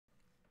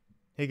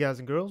Hey guys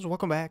and girls,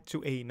 welcome back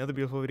to another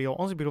beautiful video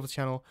on this beautiful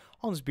channel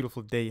on this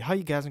beautiful day. How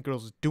you guys and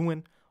girls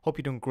doing? Hope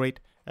you're doing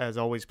great. As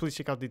always, please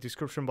check out the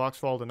description box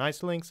for all the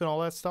nice links and all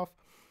that stuff.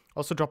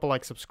 Also drop a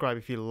like, subscribe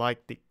if you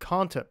like the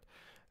content.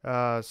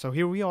 So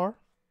here we are.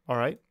 All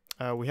right,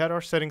 we had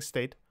our setting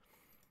state,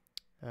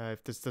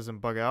 if this doesn't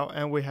bug out,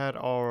 and we had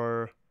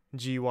our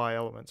GUI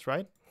elements,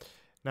 right?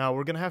 Now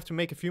we're gonna have to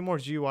make a few more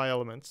GUI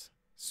elements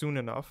soon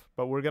enough,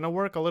 but we're gonna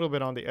work a little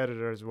bit on the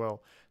editor as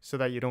well so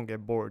that you don't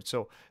get bored.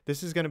 So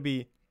this is gonna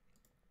be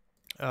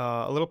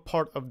a little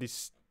part of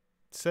this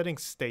setting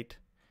state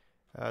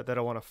that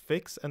I want to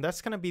fix, and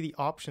that's gonna be the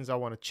options I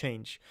want to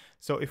change.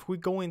 So if we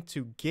go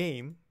into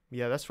game,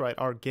 yeah, that's right,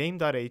 our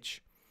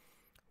game.h,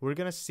 we're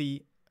gonna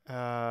see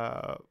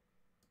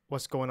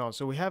what's going on.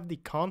 So we have the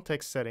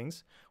context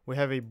settings, we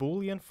have a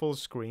Boolean full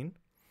screen,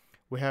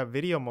 we have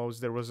video modes,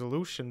 the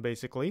resolution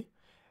basically,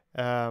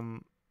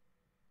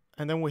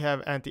 and then we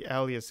have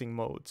anti-aliasing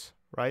modes,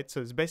 right? So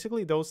it's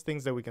basically those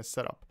things that we can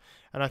set up.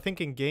 And I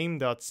think in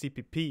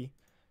game.cpp,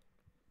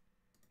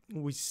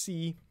 we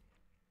see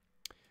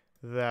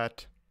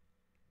that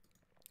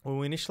when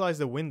we initialize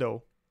the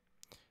window,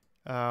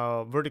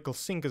 vertical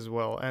sync as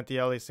well,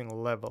 anti-aliasing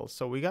level.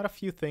 So we got a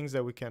few things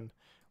that we can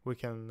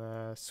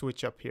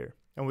switch up here.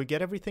 And we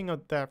get everything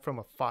of that from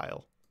a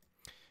file.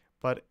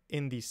 But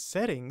in the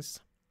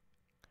settings,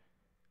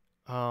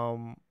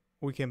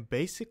 we can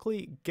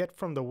basically get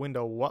from the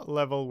window what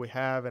level we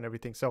have and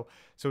everything. So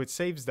it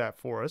saves that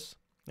for us.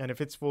 And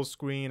if it's full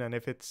screen and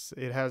if it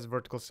has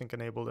vertical sync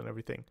enabled and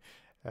everything.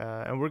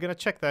 And we're going to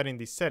check that in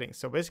these settings.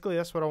 So basically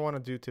that's what I want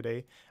to do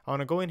today. I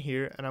want to go in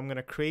here and I'm going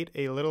to create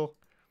a little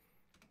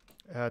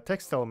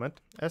text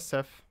element,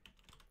 SF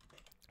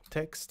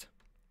text,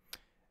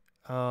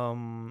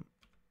 options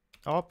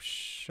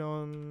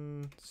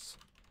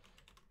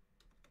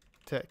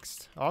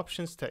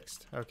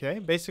text. Okay,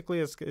 basically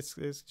it's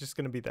just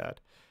going to be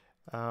that.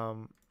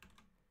 And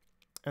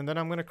then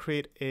I'm going to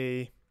create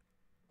a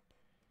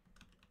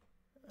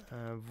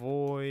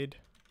void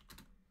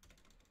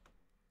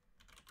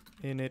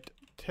init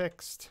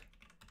text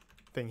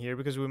thing here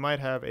because we might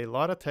have a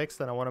lot of text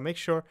and I want to make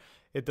sure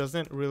it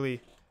doesn't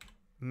really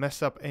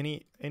mess up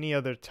any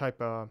other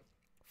type of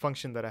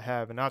function that I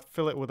have and not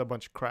fill it with a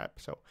bunch of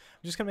crap. So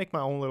I'm just gonna make my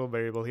own little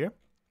variable here,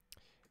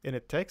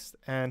 init text,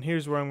 and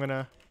here's where I'm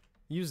gonna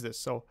use this.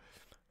 So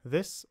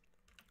this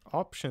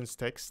options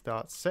text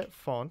dot set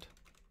font,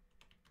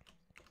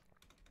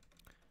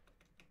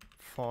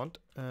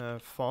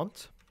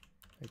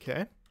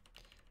 okay,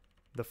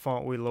 the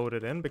font we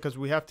loaded in, because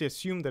we have to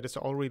assume that it's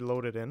already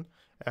loaded in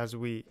as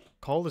we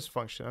call this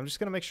function. I'm just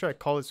gonna make sure I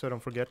call it so I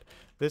don't forget.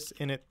 This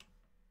init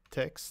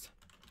text,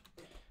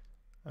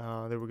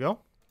 there we go.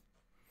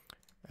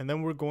 And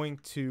then we're going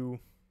to,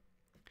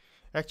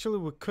 actually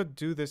we could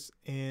do this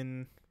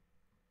in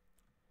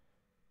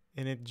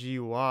init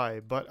GUI,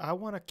 but I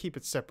want to keep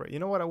it separate. You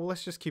know what,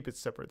 let's just keep it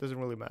separate, it doesn't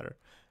really matter.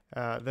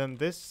 Then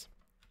this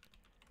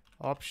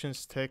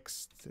options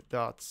text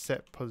dot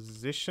set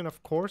position,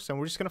 of course, and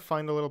we're just gonna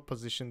find a little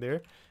position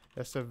there.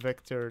 That's a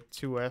vector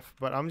 2f,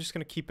 but I'm just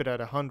gonna keep it at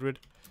 100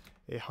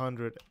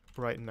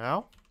 right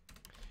now.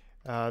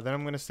 Then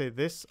I'm gonna say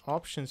this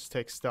options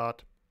text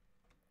dot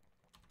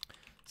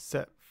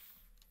set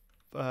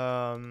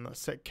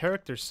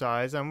character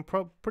size. I'm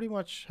pretty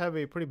much have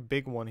a pretty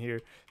big one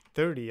here,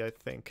 30 I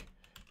think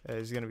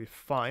is gonna be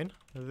fine.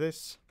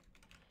 This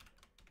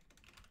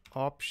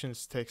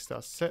options text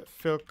dot set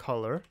fill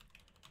color,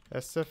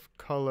 SF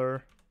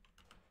color,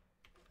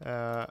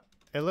 a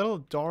little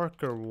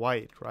darker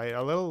white, right?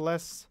 A little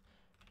less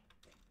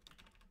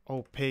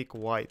opaque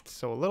white.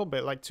 So a little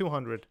bit like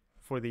 200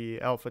 for the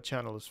alpha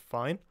channel is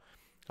fine.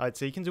 I'd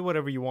say you can do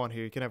whatever you want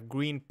here. You can have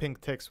green,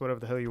 pink text,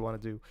 whatever the hell you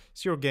want to do.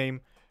 It's your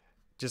game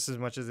just as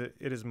much as it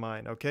is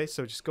mine. Okay,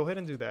 so just go ahead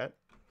and do that.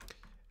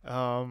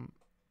 And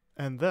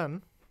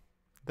then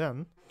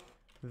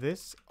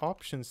this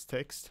options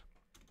text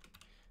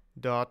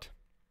dot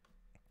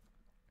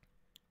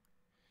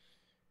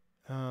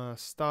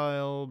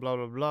style blah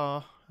blah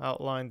blah,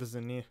 outline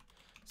doesn't need,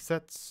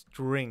 set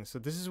string. So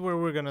this is where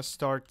we're gonna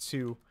start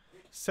to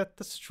set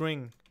the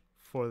string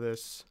for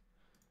this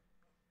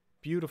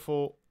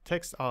beautiful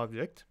text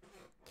object.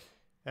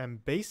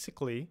 And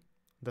basically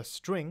the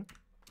string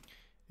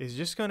is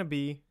just gonna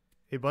be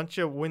a bunch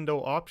of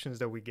window options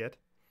that we get,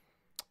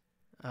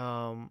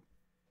 and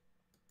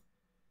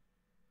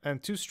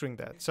to string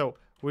that. So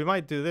we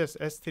might do this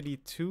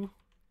std2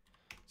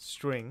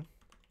 string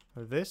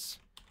this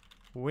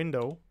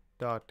window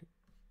dot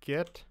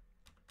get,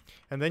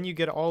 and then you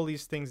get all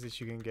these things that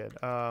you can get.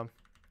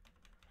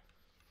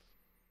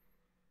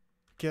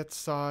 Get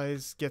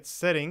size, get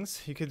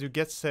settings. You could do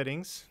get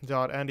settings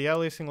dot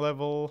anti-aliasing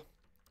level.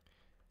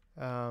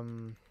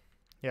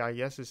 Yeah, I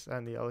guess it's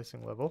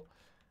anti-aliasing level.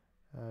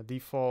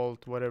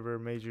 Default, whatever,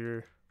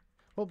 major.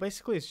 Well,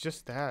 basically it's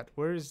just that.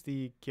 Where is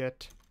the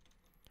get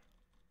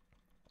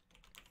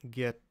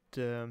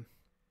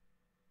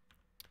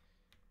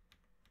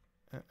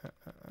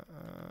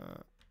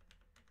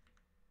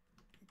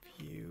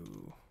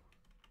view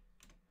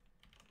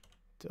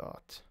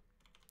dot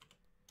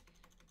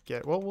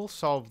get? Well, we'll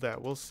solve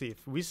that. We'll see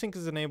if VSync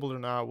is enabled or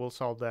not. We'll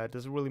solve that.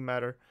 Doesn't really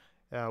matter.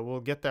 We'll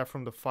get that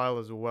from the file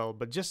as well.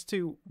 But just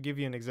to give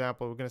you an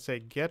example, we're going to say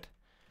get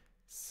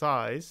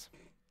size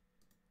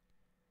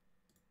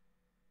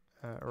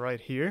right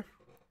here.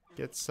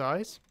 Get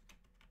size.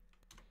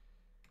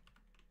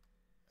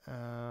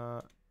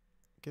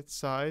 Get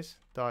size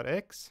dot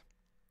x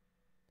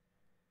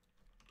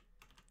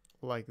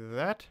like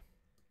that.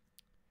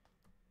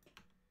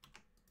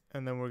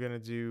 And then we're going to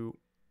do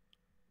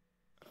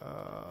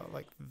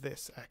like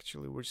this.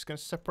 Actually, we're just going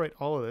to separate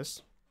all of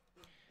this.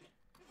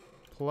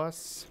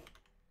 Plus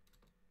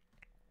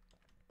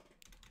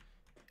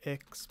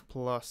x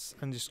plus,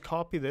 and just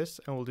copy this,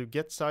 and we'll do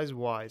get size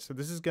y. So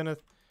this is gonna,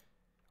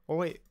 oh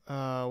wait,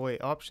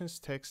 options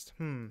text,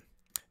 no,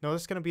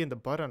 that's gonna be in the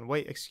button.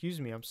 Wait, excuse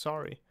me, I'm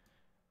sorry,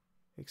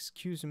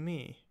 excuse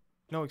me,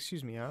 no,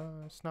 excuse me,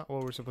 it's not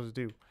what we're supposed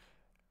to do.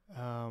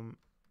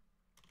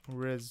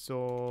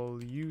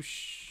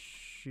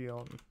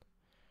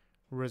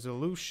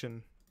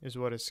 Resolution is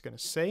what it's gonna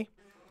say,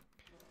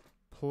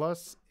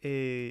 plus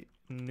a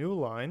new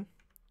line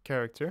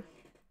character,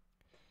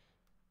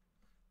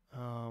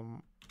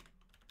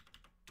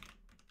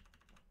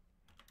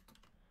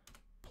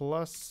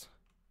 plus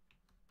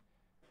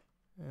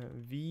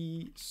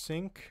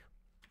VSync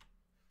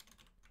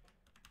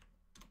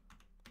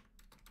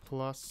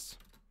plus,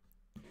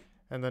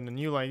 and then a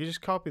new line. You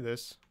just copy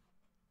this.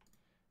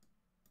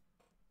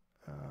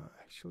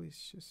 Actually,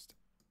 it's just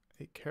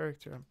a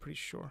character, I'm pretty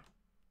sure.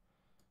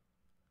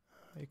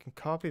 You can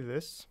copy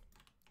this.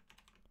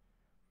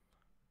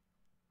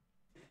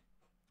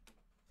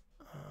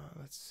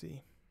 Let's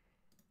see.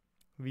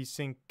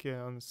 VSync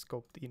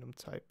unscoped enum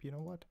type. You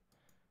know what?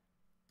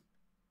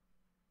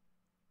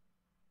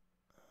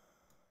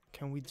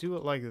 Can we do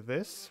it like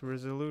this?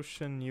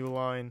 Resolution, new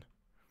line.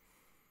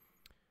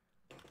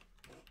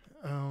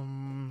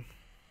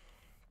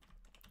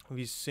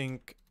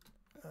 VSync,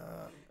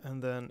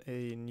 and then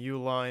a new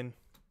line,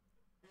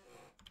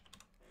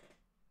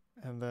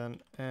 and then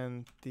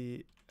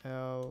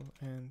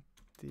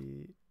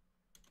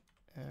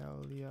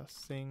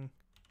aliasing.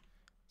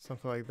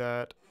 Something like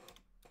that.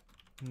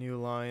 New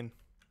line.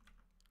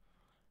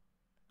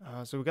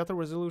 So we got the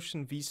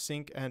resolution,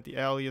 VSync, and the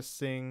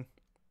aliasing.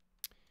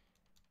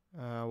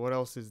 What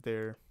else is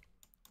there?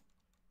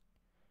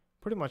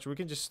 Pretty much we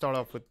can just start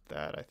off with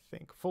that, I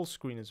think. Full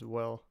screen as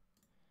well.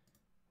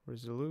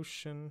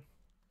 Resolution.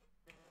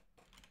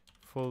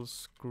 Full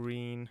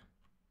screen.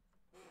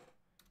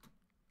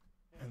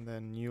 And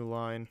then new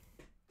line.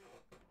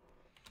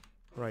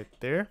 Right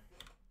there.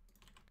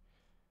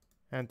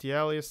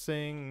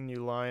 Anti-aliasing,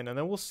 new line, and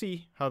then we'll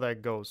see how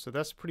that goes. So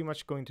that's pretty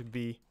much going to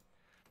be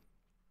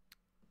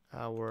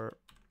our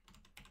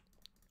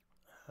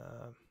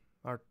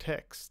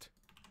text.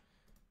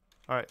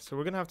 All right, so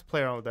we're gonna have to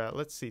play around with that.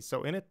 Let's see.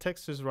 So init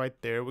text is right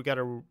there. We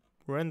gotta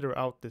render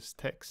out this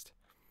text,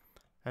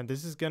 and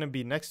this is gonna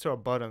be next to our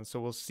button. So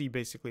we'll see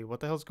basically what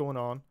the hell's going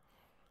on.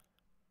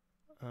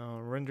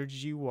 Render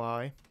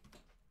GUI.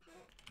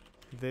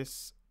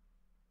 This,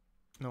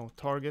 no,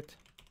 target.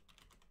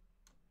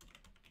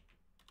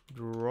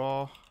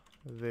 Draw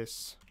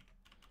this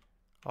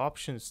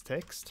options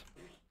text.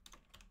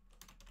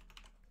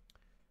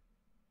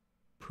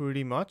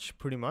 Pretty much,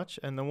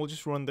 and then we'll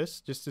just run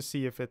this just to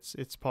see if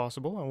it's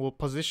possible, and we'll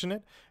position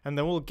it, and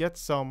then we'll get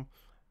some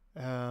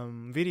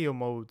video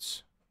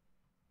modes,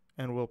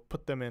 and we'll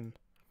put them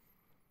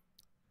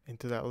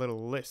into that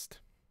little list.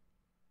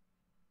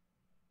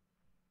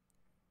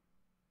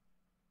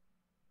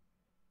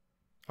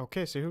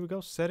 Okay, so here we go,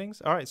 settings.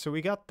 All right, so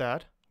we got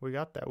that. We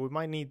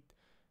might need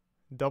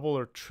double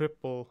or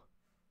triple.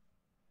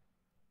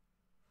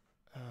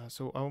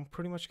 So I'm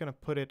pretty much gonna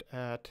put it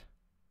at,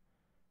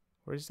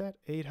 where is that?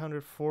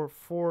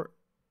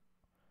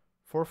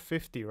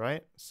 450,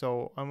 right?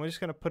 So I'm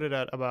just gonna put it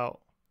at about,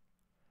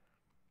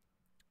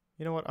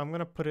 you know what? I'm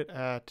gonna put it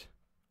at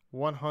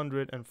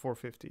 100 and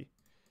 450.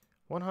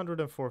 100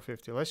 and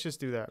 450. Let's just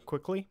do that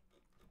quickly.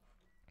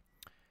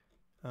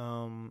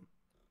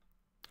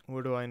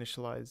 Where do I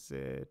initialize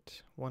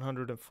it?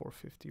 100 and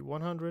 450.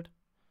 100.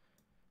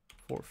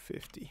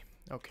 450.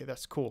 Okay,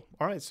 that's cool.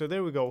 All right, so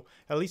there we go.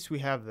 At least we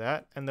have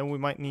that, and then we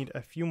might need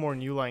a few more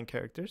new line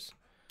characters.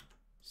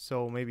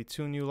 So maybe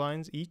 2 new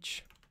lines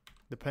each,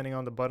 depending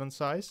on the button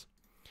size.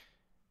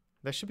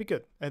 That should be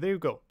good. And there you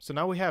go. So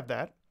now we have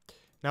that.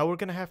 Now we're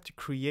gonna have to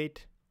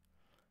create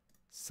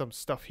some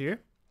stuff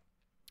here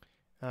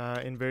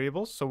in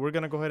variables. So we're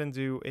gonna go ahead and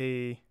do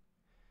a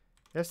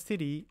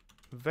std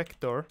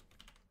vector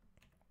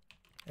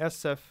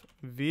sf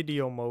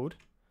video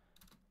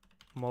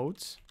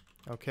modes.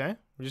 Okay,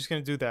 we're just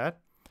gonna do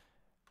that,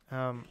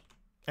 and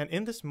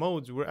in this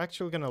modes we're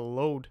actually gonna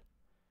load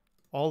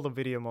all the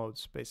video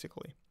modes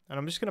basically, and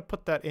I'm just gonna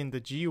put that in the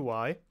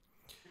GUI.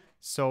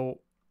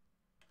 So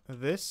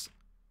this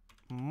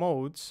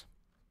modes,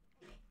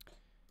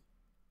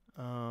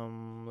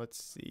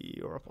 let's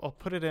see, or I'll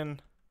put it in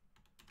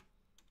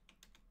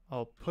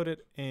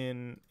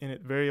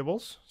init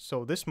variables.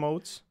 So this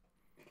modes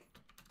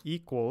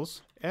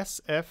equals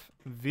SF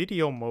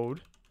video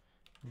mode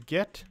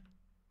get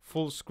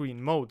full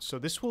screen mode. So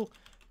this will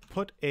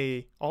put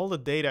all the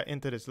data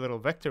into this little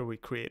vector we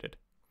created.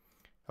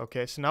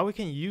 Okay, so now we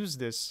can use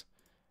this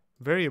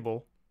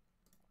variable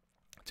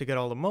to get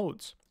all the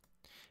modes.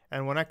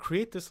 And when I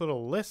create this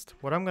little list,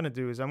 what I'm going to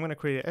do is I'm going to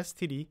create a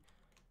std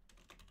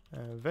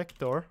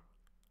vector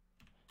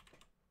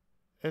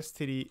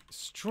std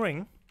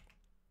string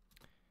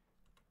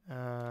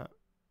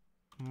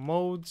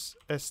modes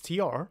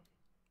str.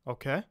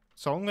 Okay,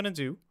 so I'm going to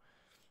do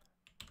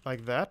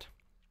like that.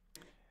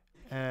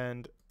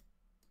 And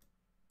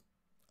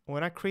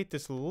when I create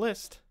this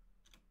list,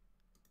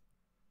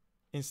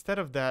 instead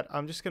of that,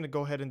 I'm just going to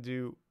go ahead and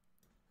do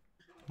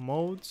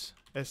modes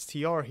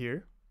str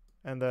here,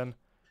 and then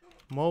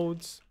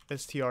modes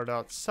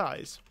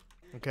str.size.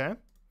 Okay,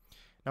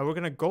 now we're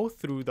going to go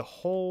through the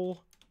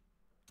whole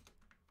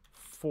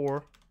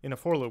in a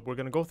for loop. We're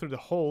going to go through the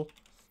whole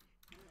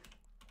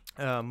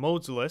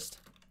modes list,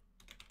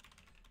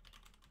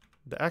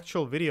 the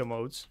actual video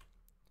modes,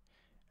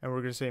 and we're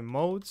going to say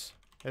modes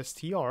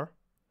str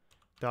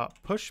dot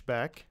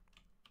pushback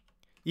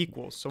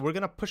equals. So we're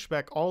going to push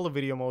back all the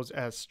video modes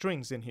as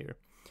strings in here.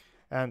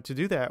 And to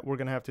do that, we're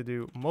going to have to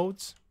do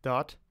modes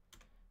dot,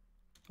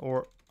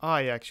 or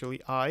I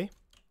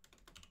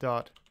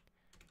dot,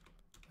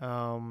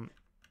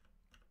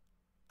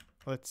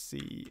 let's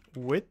see,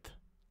 width.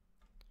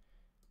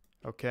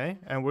 Okay,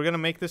 and we're going to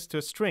make this to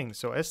a string.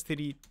 So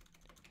std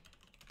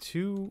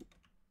to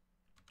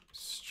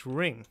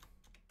string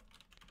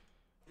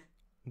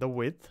the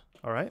width.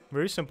 All right,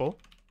 very simple.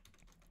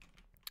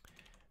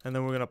 And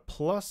then we're going to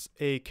plus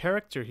a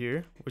character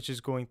here, which is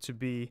going to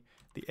be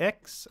the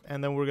x,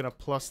 and then we're going to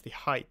plus the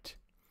height.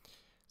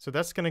 So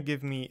that's going to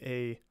give me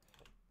a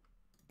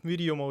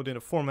video mode in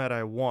a format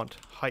I want,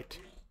 height.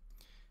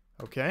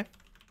 Okay,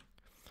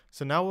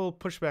 so now we'll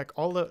push back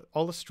all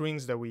the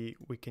strings that we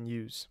can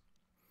use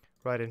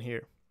right in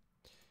here.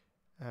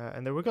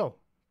 And there we go,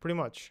 pretty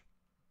much.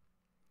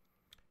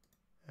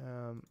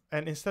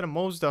 And instead of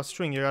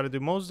modes.string, you got to do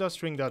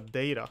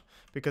modes.string.data,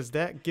 because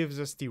that gives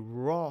us the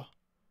raw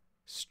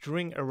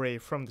string array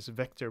from this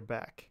vector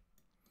back.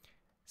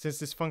 Since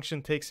this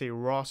function takes a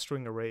raw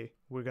string array,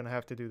 we're going to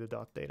have to do the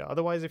 .data.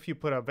 Otherwise, if you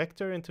put a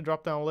vector into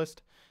drop-down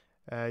list,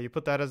 you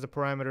put that as the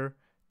parameter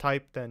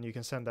type, then you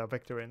can send that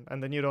vector in,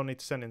 and then you don't need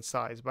to send in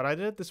size. But I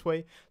did it this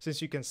way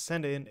since you can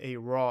send in a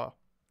raw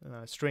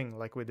string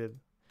like we did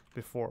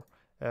before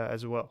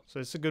as well. So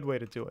it's a good way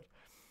to do it.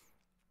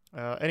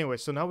 Anyway,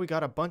 so now we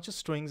got a bunch of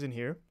strings in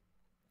here,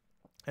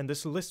 and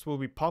this list will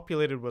be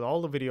populated with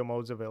all the video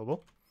modes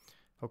available.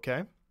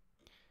 Okay,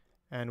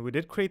 and we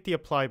did create the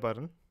apply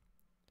button.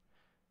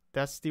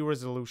 That's the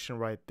resolution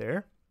right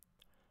there.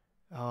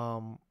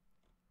 So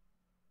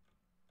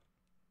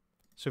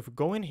if we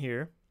go in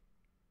here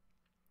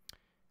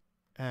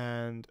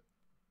and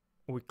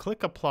we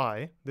click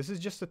apply, this is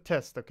just a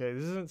test, okay?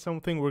 This isn't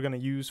something we're going to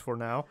use for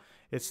now.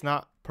 It's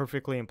not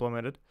perfectly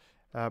implemented.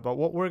 But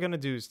what we're going to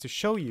do is to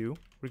show you,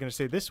 we're going to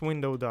say this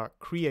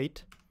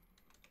window.create,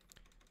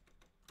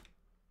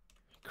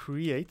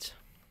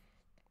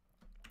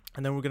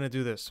 and then we're going to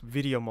do this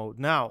video mode.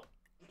 Now,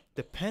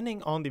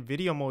 depending on the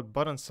video mode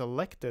button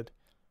selected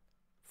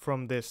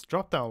from this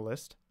drop-down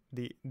list,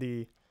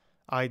 the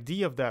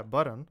ID of that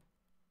button,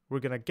 we're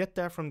going to get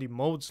that from the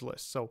modes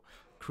list. So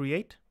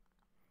create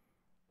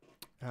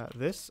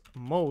this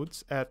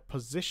modes at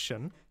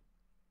position,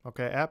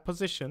 okay, at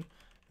position,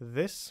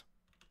 this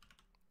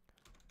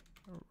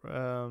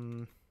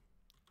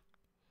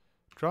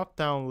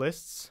drop-down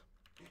lists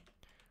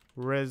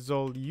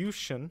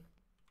resolution,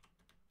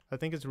 I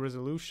think it's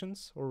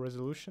resolutions or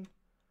resolution,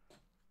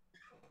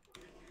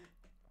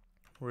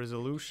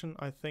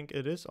 I think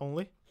it is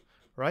only,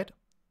 right?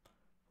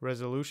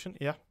 Resolution,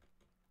 yeah.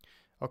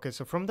 Okay,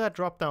 so from that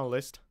drop-down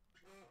list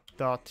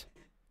dot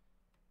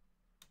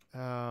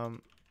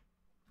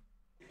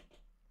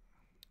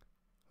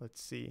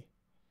let's see,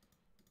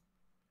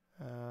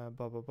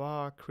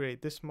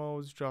 create this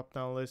modes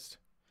drop-down list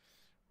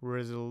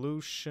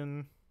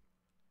resolution.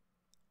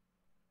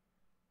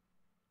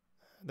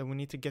 Then we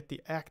need to get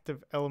the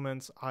active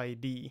elements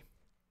ID.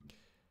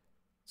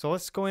 So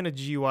let's go into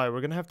GUI. We're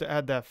gonna have to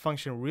add that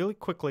function really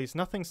quickly. It's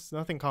nothing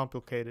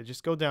complicated.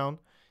 Just go down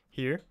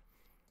here,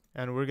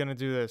 and we're gonna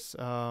do this.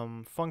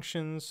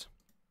 Functions,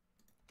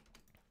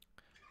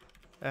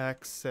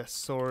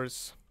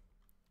 accessors,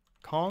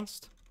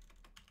 const,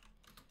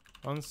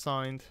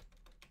 unsigned,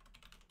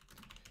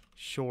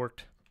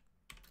 short,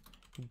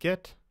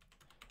 get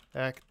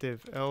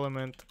active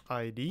element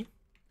ID,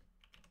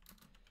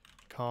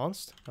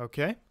 const.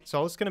 Okay, so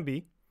all it's gonna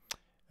be,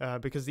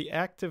 because the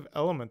active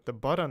element, the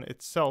button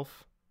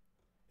itself,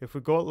 if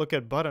we go look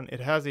at button, it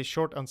has a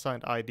short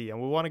unsigned ID,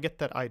 and we want to get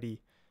that ID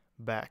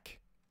back.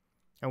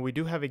 And we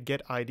do have a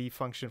get ID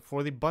function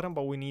for the button,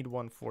 but we need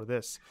one for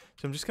this.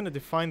 So I'm just going to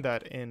define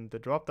that in the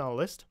drop-down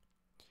list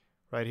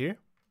right here,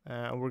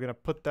 and we're going to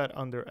put that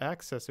under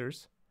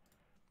accessors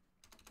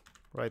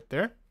right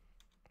there.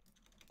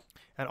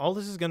 And all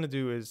this is going to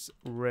do is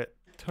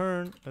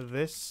return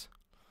this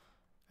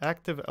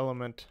active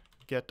element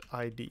get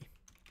ID.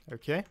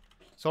 Okay,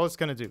 that's all it's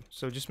gonna do.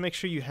 So just make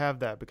sure you have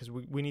that because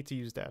we need to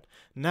use that.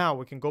 Now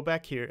we can go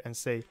back here and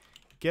say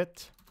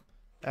get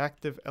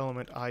active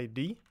element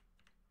ID.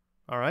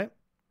 All right,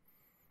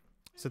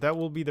 so that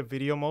will be the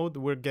video mode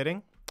we're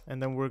getting,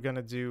 and then we're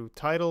gonna do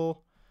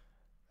title.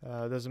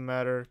 Doesn't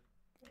matter,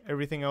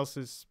 everything else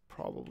is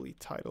probably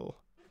title.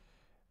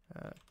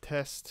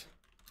 Test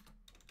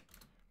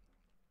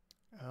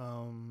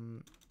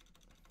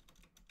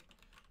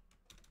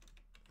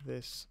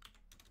this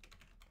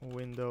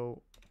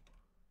window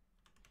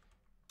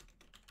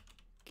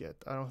get.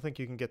 I don't think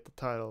you can get the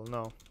title.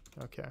 No.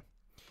 Okay,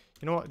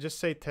 you know what, just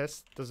say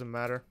test, doesn't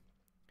matter.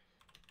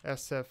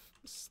 SF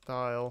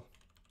style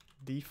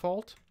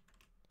default,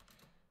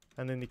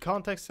 and then the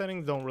context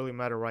settings don't really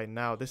matter right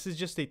now. This is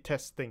just a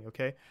test thing.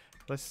 Okay,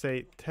 let's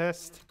say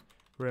test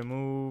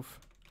remove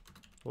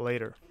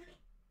later.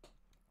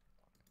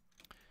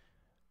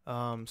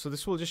 So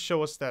this will just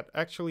show us that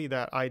actually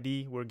that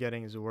ID we're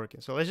getting is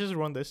working. So let's just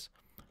run this.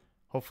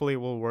 Hopefully it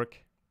will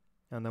work.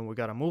 And then we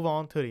gotta move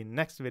on to the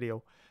next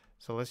video.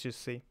 So let's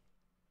just see.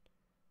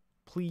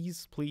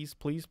 Please, please,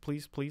 please,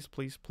 please, please,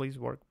 please, please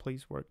work.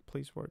 Please work.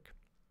 Please work.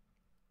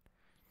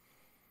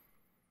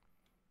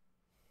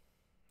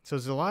 So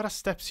there's a lot of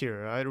steps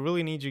here. I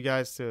really need you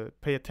guys to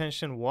pay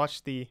attention.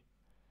 Watch the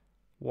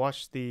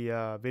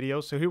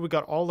video. So here we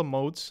got all the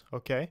modes.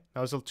 Okay.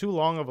 Now it's too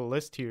long of a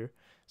list here.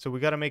 So we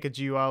got to make a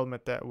GUI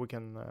element that we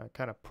can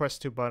kind of press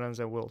 2 buttons,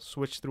 and we'll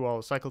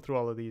cycle through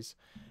all of these.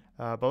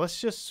 But let's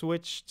just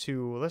switch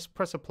to, let's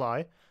press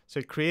apply.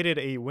 So it created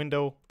a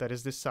window that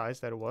is this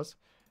size that it was.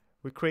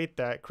 We create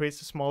that,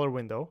 creates a smaller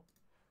window,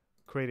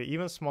 create an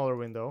even smaller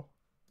window,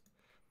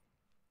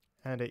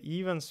 and an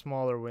even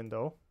smaller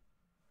window.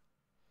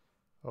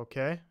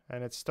 Okay,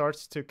 and it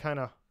starts to kind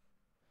of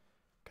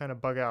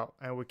bug out,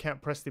 and we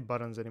can't press the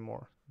buttons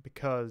anymore.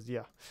 Because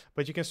yeah,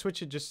 but you can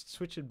switch it, just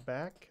switch it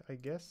back, I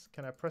guess.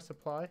 Can I press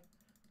apply?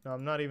 No,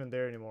 I'm not even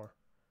there anymore.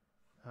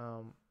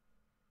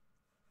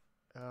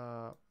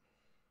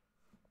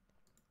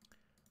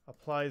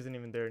 Apply isn't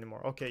even there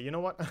anymore. Okay, you know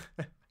what?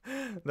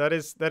 that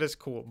is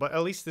cool, but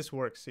at least this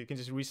works. So you can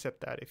just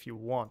reset that if you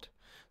want.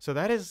 So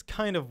that is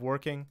kind of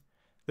working.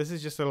 This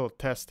is just a little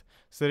test.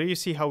 So there you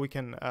see how we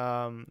can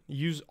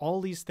use all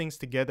these things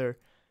together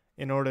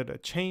in order to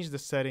change the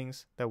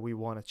settings that we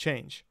want to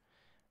change.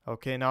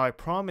 Okay, now I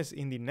promise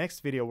in the next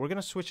video, we're going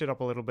to switch it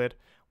up a little bit,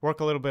 work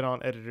a little bit on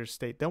editor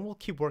state. Then we'll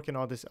keep working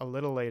on this a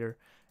little later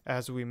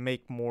as we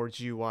make more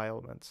GUI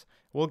elements.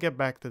 We'll get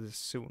back to this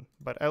soon,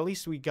 but at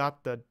least we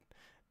got the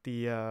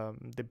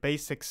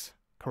basics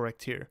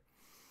correct here.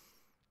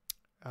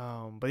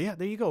 But yeah,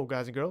 there you go,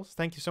 guys and girls.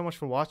 Thank you so much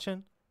for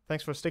watching.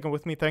 Thanks for sticking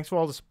with me. Thanks for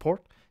all the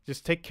support.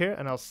 Just take care,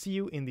 and I'll see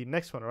you in the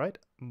next one, all right?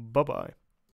 Bye-bye.